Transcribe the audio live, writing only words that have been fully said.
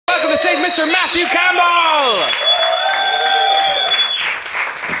stage, Mr. Matthew Campbell.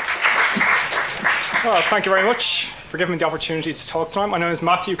 Well, thank you very much for giving me the opportunity to talk tonight. My name is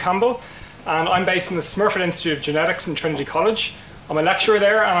Matthew Campbell, and I'm based in the Smurfit Institute of Genetics in Trinity College. I'm a lecturer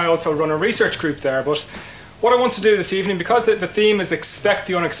there, and I also run a research group there. But what I want to do this evening, because the theme is Expect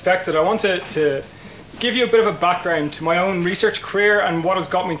the Unexpected, I want to give you a bit of a background to my own research career and what has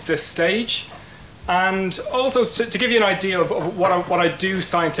got me to this stage. And also to give you an idea of what I do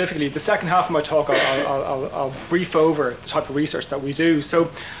scientifically. The second half of my talk, I'll brief over the type of research that we do. So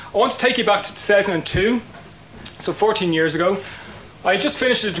I want to take you back to 2002, so 14 years ago. I had just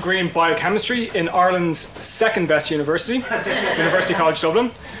finished a degree in biochemistry in Ireland's second best university, University College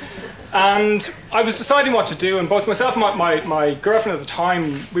Dublin. And I was deciding what to do, and both myself and my girlfriend at the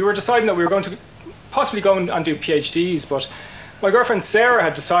time, we were deciding that we were going to possibly go and do PhDs, but my girlfriend Sarah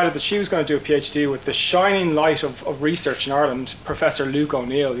had decided that she was going to do a PhD with the shining light of research in Ireland, Professor Luke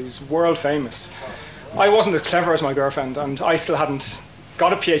O'Neill, who's world famous. I wasn't as clever as my girlfriend, and I still hadn't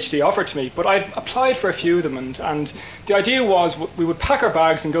got a PhD offered to me, but I applied for a few of them, and the idea was we would pack our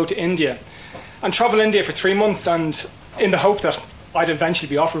bags and go to India and travel India for 3 months, and in the hope that I'd eventually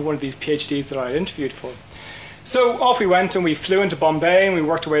be offered one of these PhDs that I interviewed for. So off we went, and we flew into Bombay, and we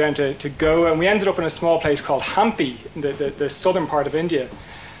worked our way down to Goa, and we ended up in a small place called Hampi in the southern part of India.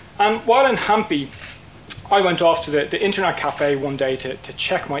 And while in Hampi, I went off to the internet cafe one day to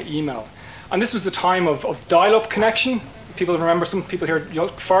check my email. And this was the time of dial-up connection. People remember, some people here are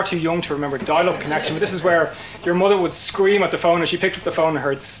far too young to remember dial-up connection, but this is where your mother would scream at the phone, and she picked up the phone and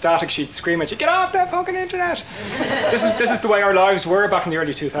heard static, she'd scream at you, "Get off that fucking internet!" This is the way our lives were back in the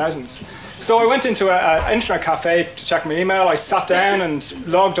early 2000s. So I went into an internet cafe to check my email. I sat down and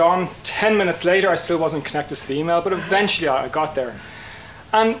logged on. 10 minutes later, I still wasn't connected to the email, but eventually I got there.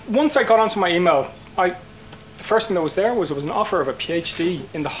 And once I got onto my email, the first thing that was there was an offer of a PhD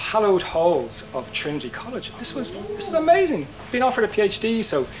in the hallowed halls of Trinity College. This is amazing. Being offered a PhD,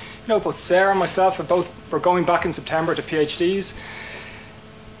 so both Sarah and myself were going back in September to PhDs.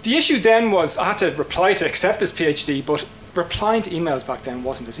 The issue then was I had to reply to accept this PhD, but replying to emails back then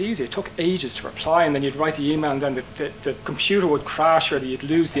wasn't as easy. It took ages to reply, and then you'd write the email, and then the computer would crash, or you'd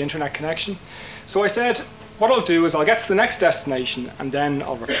lose the internet connection. So I said, what I'll do is I'll get to the next destination, and then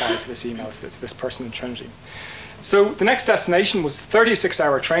I'll reply to this email to this person in Trinity. So the next destination was a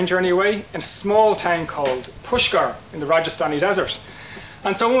 36-hour train journey away in a small town called Pushkar in the Rajasthani desert.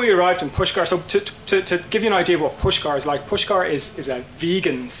 And so when we arrived in Pushkar, so to give you an idea of what Pushkar is like, Pushkar is a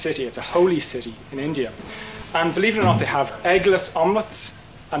vegan city. It's a holy city in India. And believe it or not, they have eggless omelettes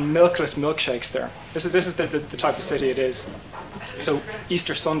and milkless milkshakes there. This is the type of city it is. So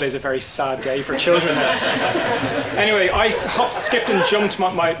Easter Sunday is a very sad day for children. Anyway, I hopped, skipped and jumped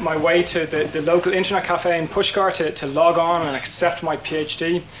my way to the local internet cafe in Pushkar to log on and accept my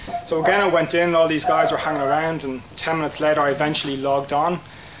PhD. So again, I went in, all these guys were hanging around, and 10 minutes later I eventually logged on.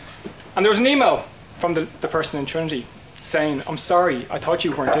 And there was an email from the person in Trinity saying, "I'm sorry, I thought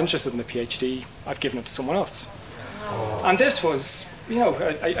you weren't interested in the PhD. I've given it to someone else." And this was,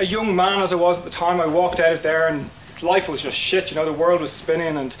 a young man as I was at the time. I walked out of there and life was just shit, the world was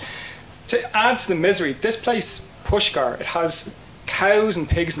spinning. And to add to the misery, this place, Pushkar, it has cows and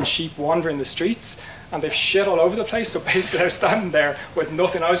pigs and sheep wandering the streets, and they've shit all over the place. So basically I was standing there with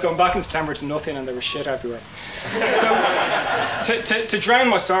nothing. I was going back in September to nothing, and there was shit everywhere. So to drown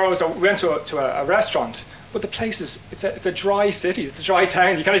my sorrows, we went to a restaurant, but the place it's a dry city, it's a dry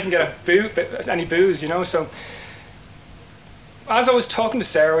town. You can't even get any booze, So as I was talking to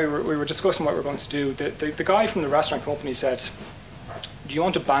Sarah, we were discussing what we were going to do. The guy from the restaurant company said, "Do you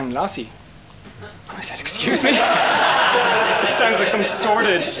want a bang lassie?" I said, "Excuse me?" This sounded like some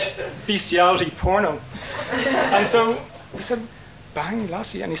sordid bestiality porno. And so we said, "Bang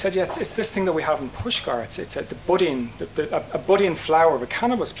lassie?" And he said, "Yeah, it's this thing that we have in Pushkar. It's a budding flower of a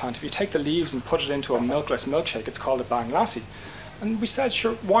cannabis plant. If you take the leaves and put it into a milkless milkshake, it's called a bang lassie." And we said,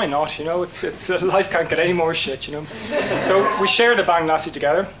 "Sure, why not? It's life can't get any more shit, So we shared a bang lassie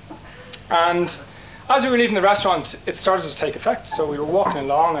together, and as we were leaving the restaurant, it started to take effect. So we were walking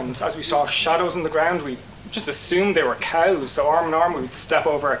along, and as we saw shadows on the ground, we just assumed they were cows. So arm in arm, we would step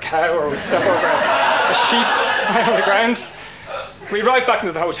over a cow, or we'd step over a sheep lying on the ground. We arrived back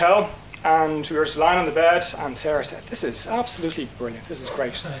into the hotel, and we were just lying on the bed, and Sarah said, "This is absolutely brilliant. This is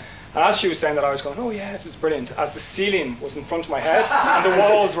great." And as she was saying that, I was going, "Oh yeah, this is brilliant," as the ceiling was in front of my head and the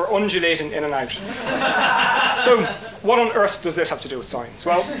walls were undulating in and out. So what on earth does this have to do with science?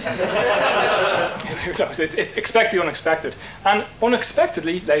 Well, it's expect the unexpected. And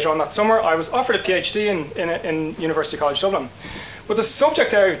unexpectedly, later on that summer, I was offered a PhD in University College Dublin. But the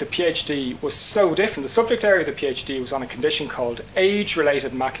subject area of the PhD was so different. The subject area of the PhD was on a condition called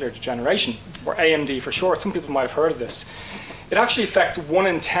age-related macular degeneration, or AMD for short. Some people might have heard of this. It actually affects 1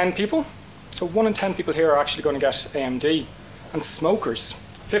 in 10 people. So 1 in 10 people here are actually going to get AMD. And smokers,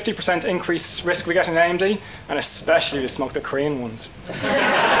 50% increased risk of getting AMD, and especially if you smoke the Korean ones.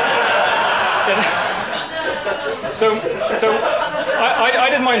 So I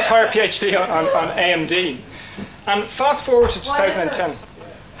did my entire PhD on AMD. And fast forward to 2010.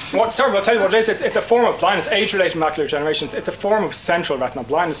 Sorry, I'll tell you what it is. It's a form of blindness, age-related macular degeneration. It's a form of central retinal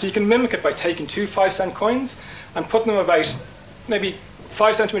blindness. So you can mimic it by taking 2 5-cent coins and putting them about maybe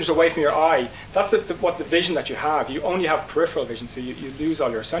 5 centimeters away from your eye. That's what the vision that you have. You only have peripheral vision, so you lose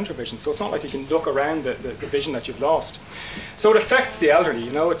all your central vision. So it's not like you can look around the vision that you've lost. So it affects the elderly.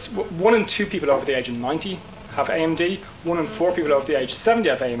 You know, it's 1 in 2 people over the age of 90 have AMD. 1 in 4 people over the age of 70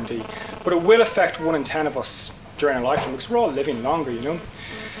 have AMD. But it will affect 1 in 10 of us during our lifetime, because we're all living longer, you know.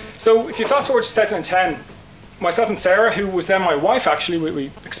 So if you fast forward to 2010, myself and Sarah, who was then my wife actually,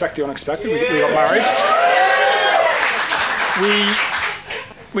 we expect the unexpected, we got married.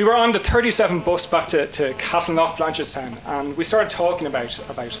 We were on the 37 bus back to Castleknock, Blanchardstown, and we started talking about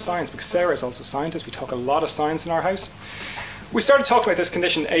science, because Sarah is also a scientist. We talk a lot of science in our house. We started talking about this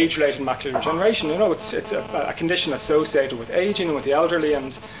condition, age-related macular degeneration. You know, it's a condition associated with aging and with the elderly,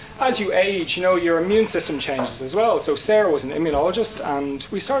 and as you age, you know, your immune system changes as well. So Sarah was an immunologist, and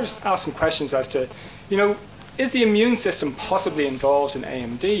we started asking questions as to, you know, is the immune system possibly involved in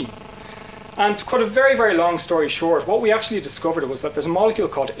AMD? And to cut a very, very long story short, what we actually discovered was that there's a molecule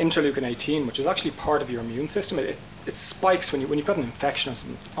called interleukin-18, which is actually part of your immune system. It spikes when you've got an infection,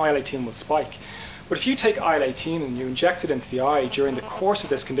 IL-18 will spike. But if you take IL-18 and you inject it into the eye during the course of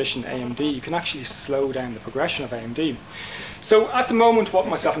this condition, AMD, you can actually slow down the progression of AMD. So at the moment, what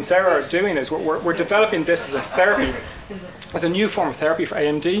myself and Sarah are doing is we're developing this as a therapy, as a new form of therapy for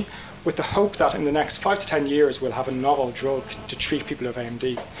AMD, with the hope that in the next 5 to 10 years we'll have a novel drug to treat people who have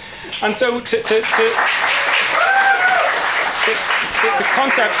AMD. And so the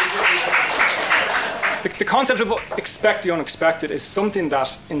concept of expect the unexpected is something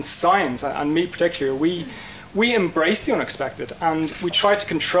that in science, and me particularly, we embrace the unexpected and we try to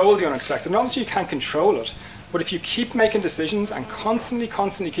control the unexpected. And obviously you can't control it, but if you keep making decisions and constantly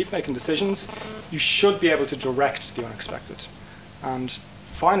keep making decisions, you should be able to direct the unexpected. And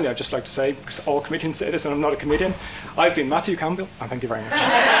finally, I'd just like to say, because all comedians say this and I'm not a comedian, I've been Matthew Campbell, and thank you very much.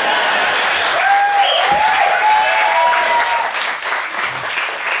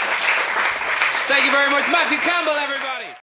 Thank you very much, Matthew Campbell, everybody.